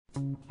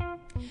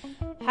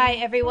Hi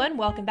everyone,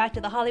 welcome back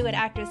to the Hollywood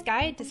Actors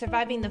Guide to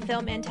Surviving the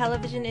Film and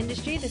Television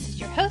Industry. This is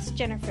your host,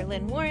 Jennifer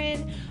Lynn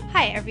Warren.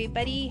 Hi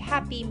everybody,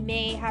 happy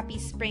May, happy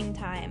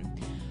springtime.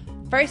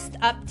 First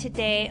up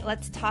today,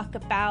 let's talk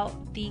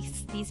about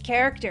these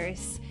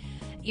characters.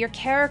 Your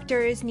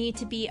characters need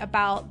to be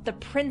about the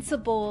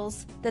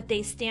principles that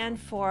they stand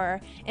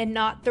for and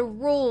not the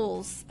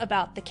rules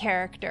about the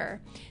character.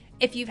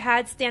 If you've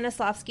had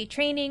Stanislavski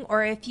training,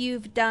 or if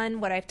you've done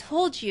what I've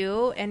told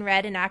you and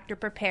read An Actor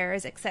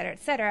Prepares,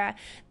 etc.,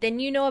 then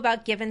you know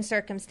about given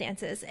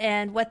circumstances.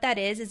 And what that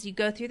is you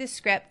go through the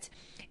script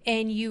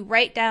and you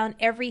write down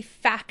every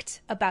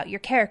fact about your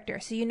character.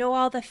 So you know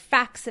all the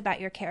facts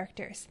about your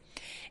characters.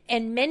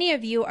 And many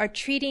of you are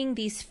treating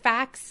these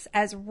facts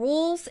as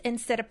rules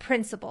instead of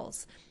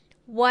principles.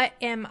 What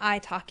am I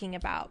talking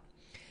about?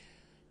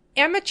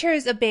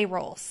 Amateurs obey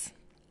rules.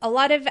 A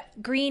lot of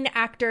green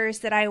actors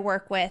that I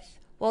work with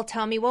will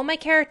tell me, well, my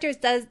character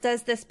does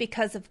this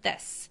because of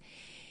this.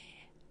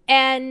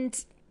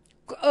 And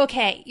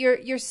okay, you're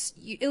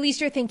at least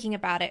you're thinking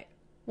about it.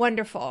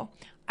 Wonderful.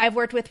 I've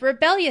worked with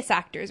rebellious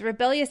actors.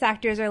 Rebellious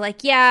actors are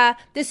like, yeah,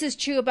 this is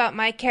true about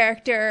my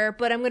character,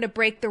 but I'm going to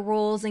break the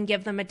rules and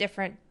give them a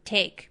different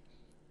take.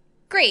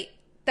 Great.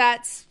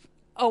 That's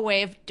a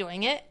way of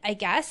doing it, I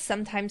guess.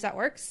 Sometimes that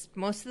works.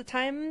 Most of the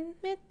time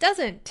it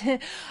doesn't.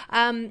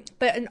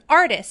 But an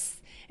artist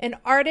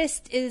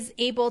is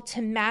able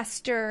to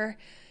master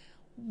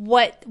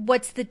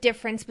what's the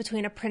difference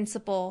between a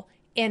principle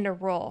and a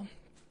rule.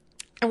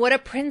 And what a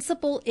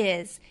principle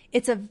is,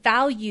 it's a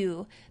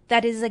value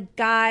that is a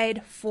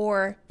guide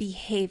for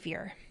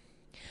behavior.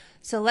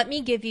 So let me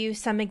give you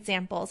some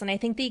examples, and I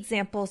think the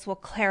examples will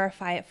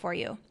clarify it for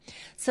you.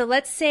 So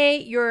let's say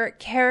your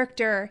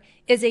character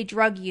is a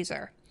drug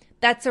user.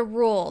 That's a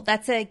rule.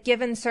 That's a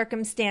given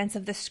circumstance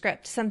of the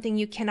script, something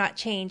you cannot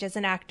change as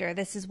an actor.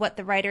 This is what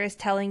the writer is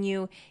telling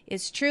you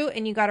is true,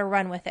 and you got to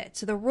run with it.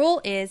 So the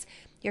rule is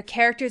your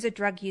character is a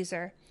drug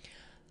user.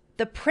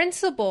 The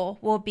principle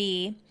will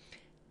be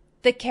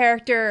the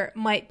character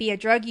might be a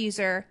drug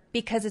user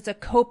because it's a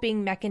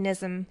coping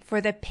mechanism for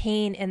the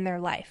pain in their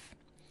life.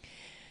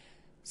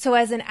 So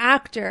as an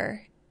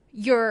actor,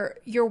 you're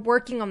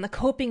working on the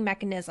coping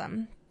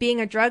mechanism.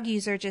 Being a drug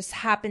user just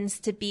happens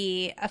to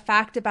be a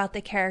fact about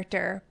the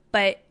character,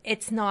 but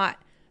it's not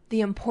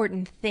the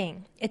important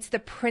thing. It's the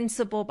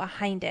principle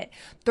behind it.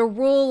 The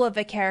rule of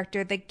a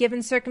character, the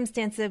given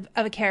circumstance of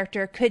a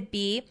character could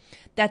be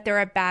that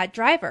they're a bad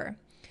driver.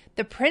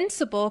 The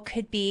principle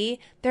could be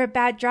they're a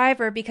bad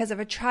driver because of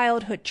a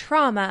childhood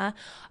trauma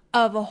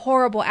of a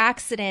horrible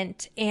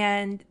accident,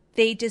 and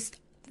they just,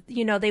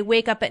 they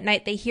wake up at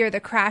night, they hear the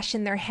crash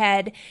in their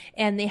head,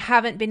 and they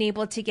haven't been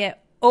able to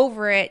get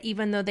over it,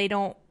 even though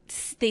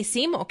they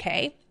seem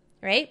okay,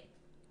 right?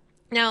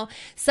 Now,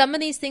 some of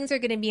these things are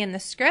going to be in the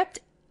script,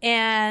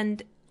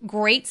 and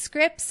great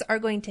scripts are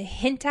going to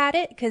hint at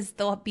it because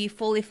they'll be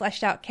fully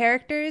fleshed out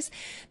characters.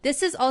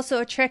 This is also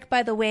a trick,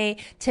 by the way,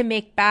 to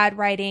make bad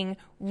writing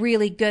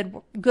really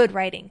good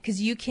writing, because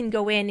you can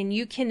go in and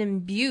you can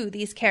imbue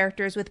these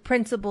characters with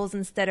principles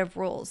instead of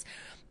rules.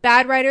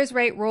 Bad writers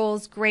write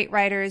rules, great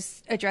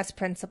writers address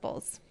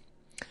principles.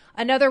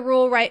 Another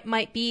rule,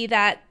 might be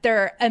that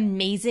they're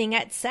amazing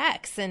at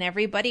sex and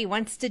everybody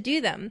wants to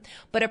do them.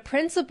 But a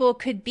principle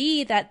could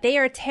be that they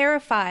are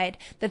terrified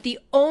that the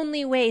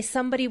only way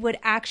somebody would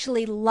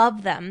actually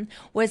love them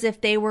was if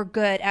they were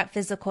good at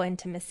physical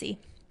intimacy.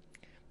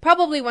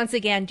 Probably once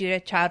again due to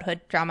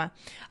childhood trauma.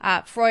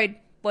 Freud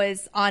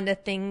was onto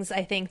things,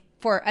 I think,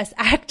 for us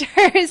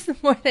actors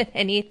more than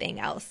anything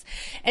else.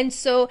 And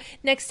so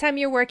next time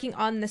you're working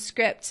on the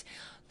script,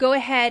 go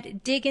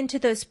ahead, dig into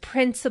those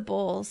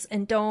principles,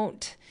 and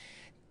don't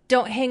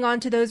hang on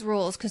to those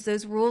rules, because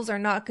those rules are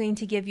not going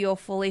to give you a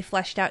fully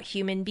fleshed out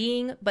human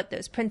being, but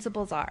those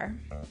principles are.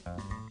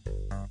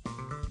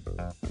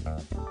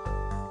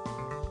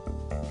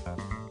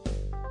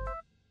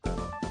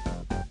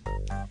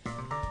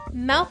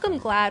 Malcolm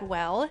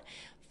Gladwell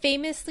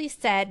famously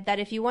said that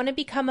if you want to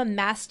become a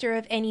master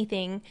of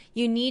anything,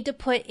 you need to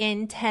put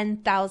in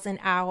 10,000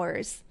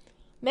 hours.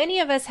 Many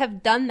of us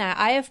have done that.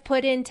 I have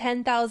put in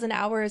 10,000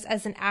 hours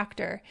as an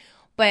actor,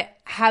 but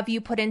have you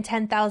put in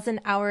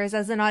 10,000 hours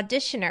as an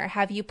auditioner?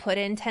 Have you put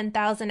in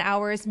 10,000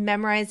 hours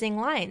memorizing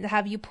lines?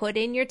 Have you put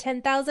in your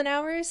 10,000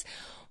 hours?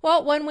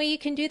 Well, one way you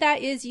can do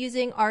that is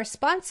using our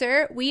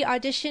sponsor,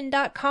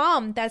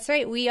 weaudition.com. That's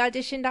right,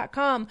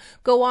 weaudition.com.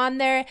 Go on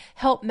there,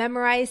 help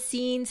memorize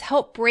scenes,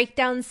 help break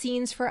down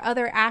scenes for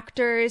other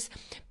actors,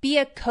 be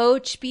a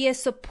coach, be a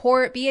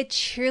support, be a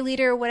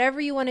cheerleader,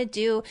 whatever you want to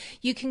do.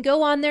 You can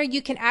go on there.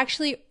 You can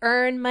actually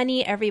earn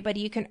money,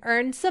 everybody. You can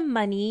earn some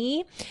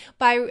money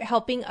by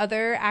helping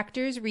other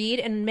actors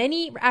read. And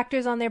many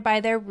actors on there, by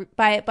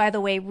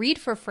the way, read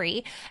for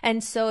free.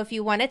 And so if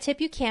you want a tip,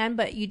 you can,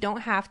 but you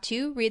don't have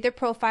to. Read their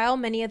profile. profile.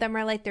 Many of them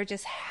are like, they're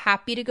just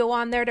happy to go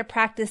on there to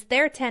practice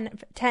their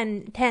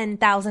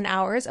 10,000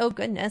 hours. Oh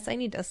goodness, I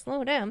need to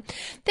slow down.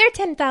 Their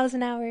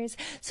 10,000 hours.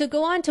 So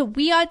go on to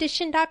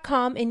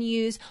weaudition.com and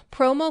use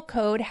promo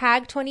code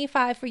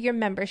HAG25 for your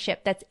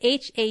membership. That's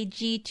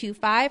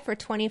HAG25 for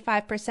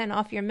 25%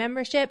 off your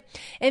membership.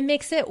 It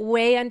makes it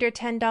way under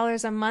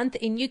 $10 a month,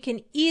 and you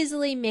can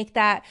easily make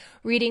that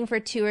reading for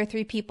 2 or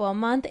 3 people a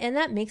month, and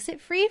that makes it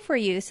free for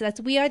you. So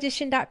that's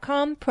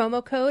weaudition.com,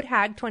 promo code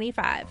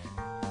HAG25.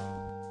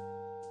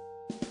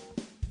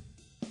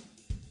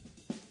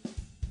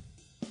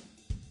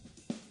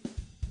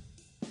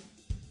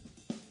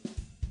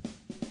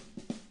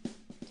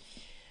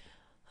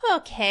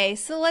 Okay,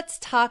 so let's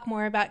talk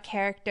more about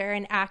character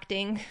and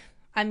acting.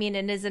 I mean,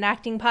 it is an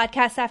acting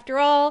podcast after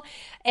all,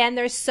 and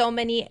there's so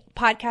many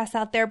podcasts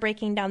out there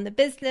breaking down the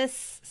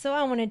business, so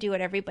I want to do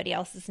what everybody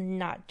else is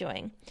not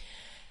doing.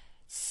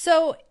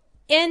 So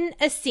in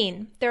a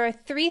scene, there are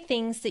 3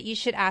 things that you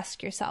should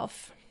ask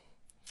yourself.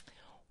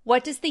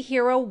 What does the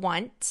hero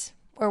want,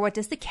 or what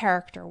does the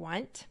character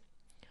want?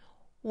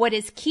 What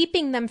is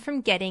keeping them from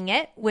getting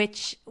it,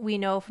 which we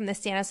know from the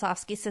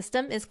Stanislavski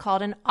system is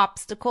called an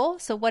obstacle.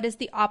 So what is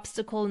the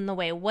obstacle in the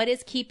way? What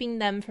is keeping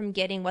them from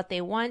getting what they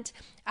want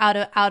out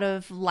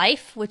of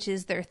life, which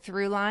is their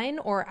through line,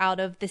 or out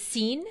of the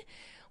scene,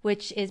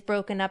 which is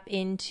broken up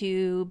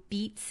into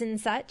beats and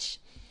such?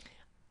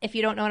 If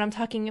you don't know what I'm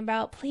talking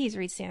about, please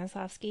read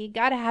Stanislavski.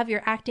 Got to have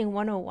your acting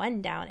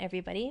 101 down,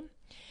 everybody.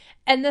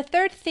 And the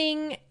third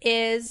thing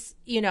is,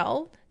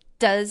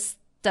 does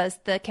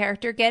the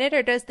character get it,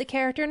 or does the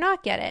character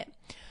not get it?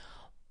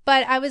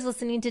 But I was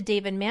listening to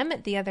David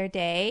Mamet the other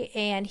day,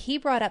 and he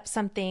brought up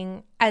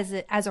something as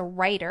a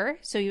writer.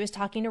 So he was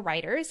talking to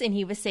writers, and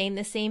he was saying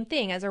the same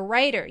thing. As a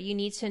writer, you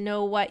need to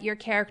know what your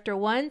character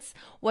wants,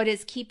 what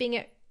is keeping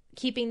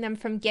them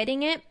from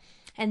getting it.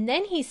 And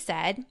then he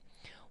said,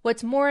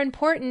 what's more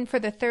important for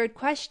the third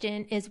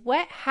question is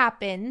what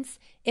happens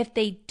if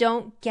they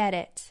don't get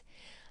it?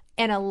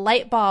 And a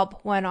light bulb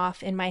went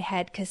off in my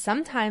head, because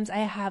sometimes I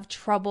have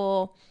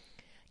trouble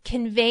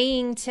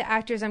conveying to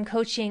actors I'm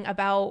coaching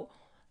about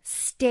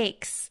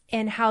stakes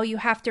and how you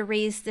have to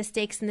raise the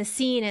stakes in the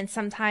scene. And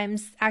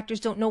sometimes actors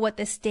don't know what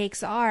the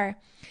stakes are.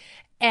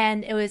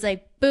 And it was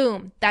like,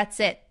 boom, that's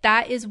it.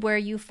 That is where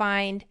you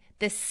find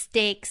the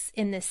stakes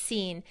in the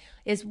scene,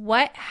 is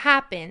what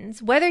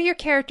happens, whether your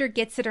character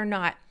gets it or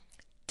not,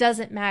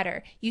 doesn't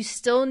matter. You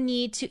still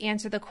need to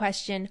answer the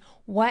question,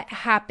 what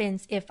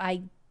happens if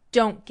I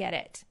don't get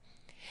it?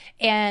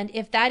 And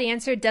if that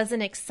answer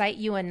doesn't excite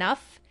you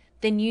enough,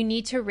 then you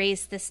need to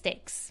raise the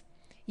stakes.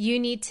 You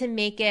need to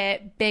make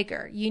it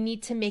bigger. You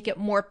need to make it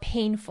more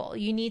painful.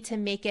 You need to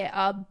make it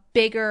a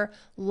bigger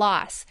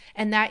loss.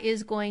 And that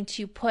is going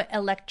to put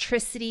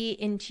electricity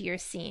into your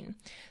scene.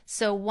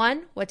 So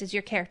 1, what does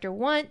your character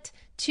want?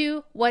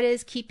 2, what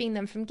is keeping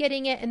them from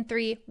getting it? And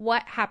 3,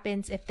 what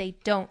happens if they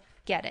don't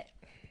get it?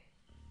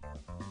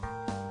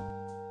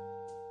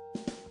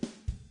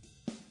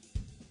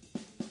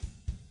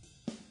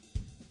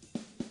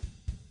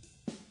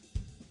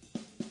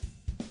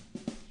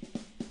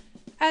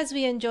 As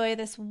we enjoy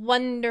this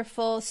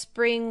wonderful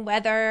spring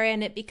weather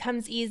and it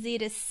becomes easy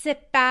to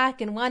sit back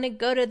and want to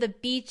go to the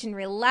beach and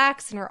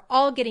relax, and we're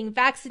all getting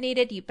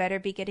vaccinated, you better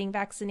be getting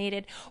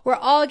vaccinated. We're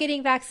all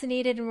getting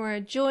vaccinated and we're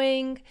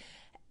enjoying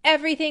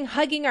everything,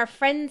 hugging our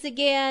friends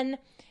again.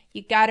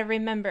 You got to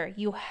remember,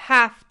 you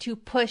have to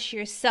push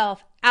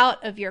yourself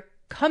out of your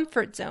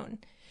comfort zone.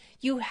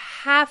 You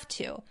have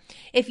to.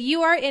 If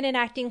you are in an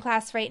acting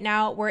class right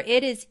now where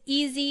it is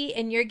easy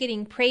and you're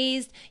getting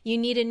praised, you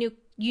need a new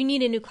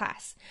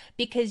class,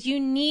 because you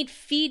need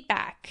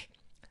feedback.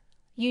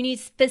 You need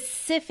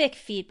specific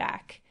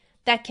feedback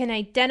that can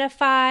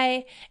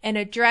identify and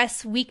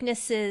address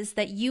weaknesses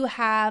that you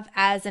have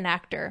as an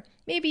actor,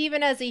 maybe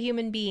even as a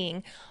human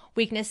being.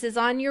 Weaknesses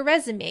on your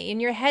resume, in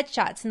your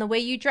headshots, in the way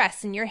you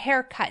dress, in your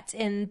haircut,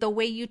 in the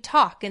way you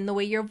talk, in the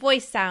way your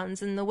voice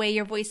sounds, in the way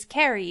your voice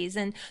carries,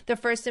 and the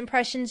first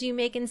impressions you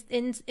make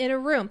in a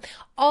room.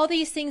 All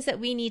these things that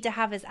we need to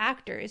have as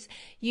actors.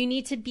 You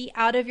need to be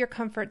out of your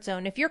comfort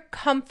zone. If you're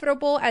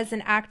comfortable as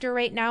an actor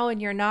right now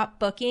and you're not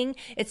booking,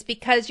 it's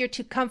because you're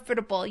too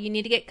comfortable. You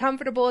need to get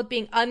comfortable with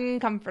being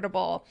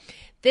uncomfortable.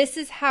 This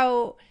is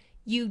how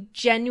you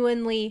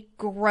genuinely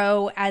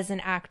grow as an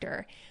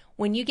actor.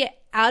 When you get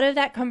out of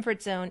that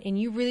comfort zone and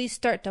you really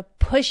start to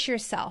push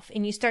yourself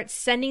and you start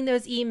sending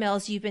those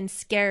emails you've been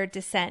scared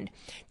to send,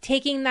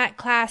 taking that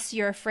class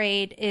you're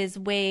afraid is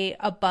way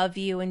above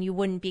you and you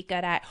wouldn't be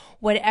good at,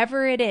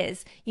 whatever it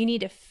is, you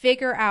need to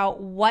figure out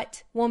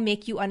what will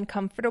make you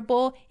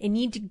uncomfortable and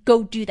you need to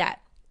go do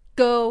that.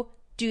 Go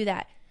do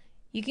that.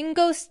 You can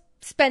go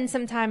spend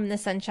some time in the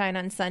sunshine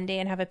on Sunday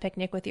and have a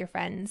picnic with your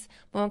friends.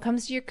 But when it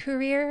comes to your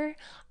career,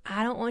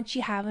 I don't want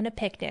you having a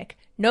picnic.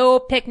 No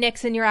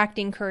picnics in your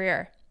acting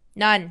career.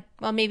 None.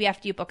 Well, maybe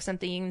after you book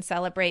something you can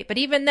celebrate. But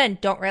even then,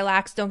 don't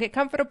relax. Don't get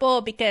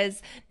comfortable,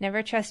 because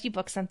never trust you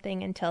book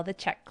something until the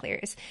check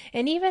clears.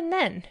 And even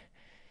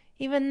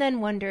then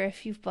wonder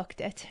if you've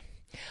booked it.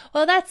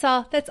 Well, that's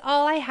all. That's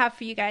all I have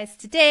for you guys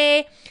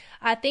today.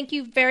 Thank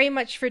you very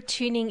much for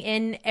tuning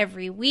in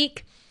every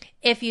week.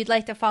 If you'd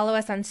like to follow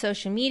us on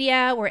social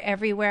media, we're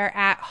everywhere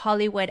at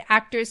Hollywood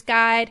Actors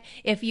Guide.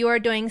 If you are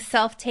doing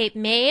Self-Tape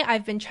May,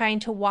 I've been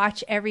trying to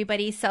watch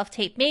everybody's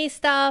Self-Tape May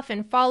stuff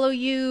and follow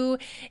you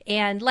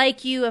and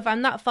like you. If I'm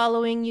not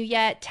following you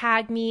yet,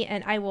 tag me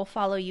and I will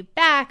follow you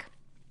back.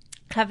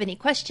 Have any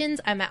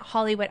questions? I'm at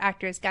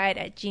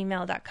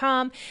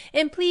hollywoodactorsguide@gmail.com.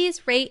 And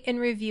please rate and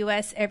review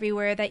us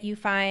everywhere that you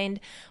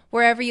find,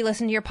 wherever you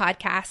listen to your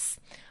podcasts.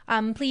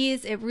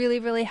 Please, it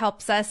really, really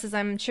helps us, as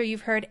I'm sure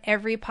you've heard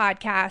every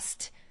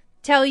podcast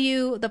tell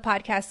you the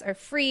podcasts are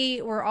free.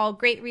 We're all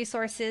great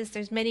resources.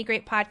 There's many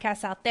great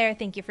podcasts out there.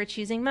 Thank you for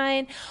choosing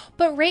mine.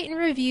 But rate and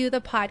review the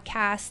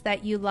podcasts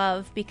that you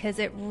love, because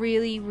it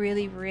really,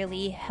 really,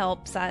 really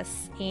helps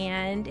us,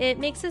 and it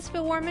makes us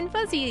feel warm and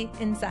fuzzy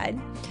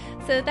inside.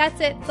 So that's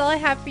it. That's all I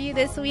have for you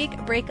this week.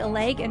 Break a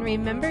leg, and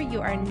remember,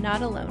 you are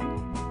not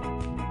alone.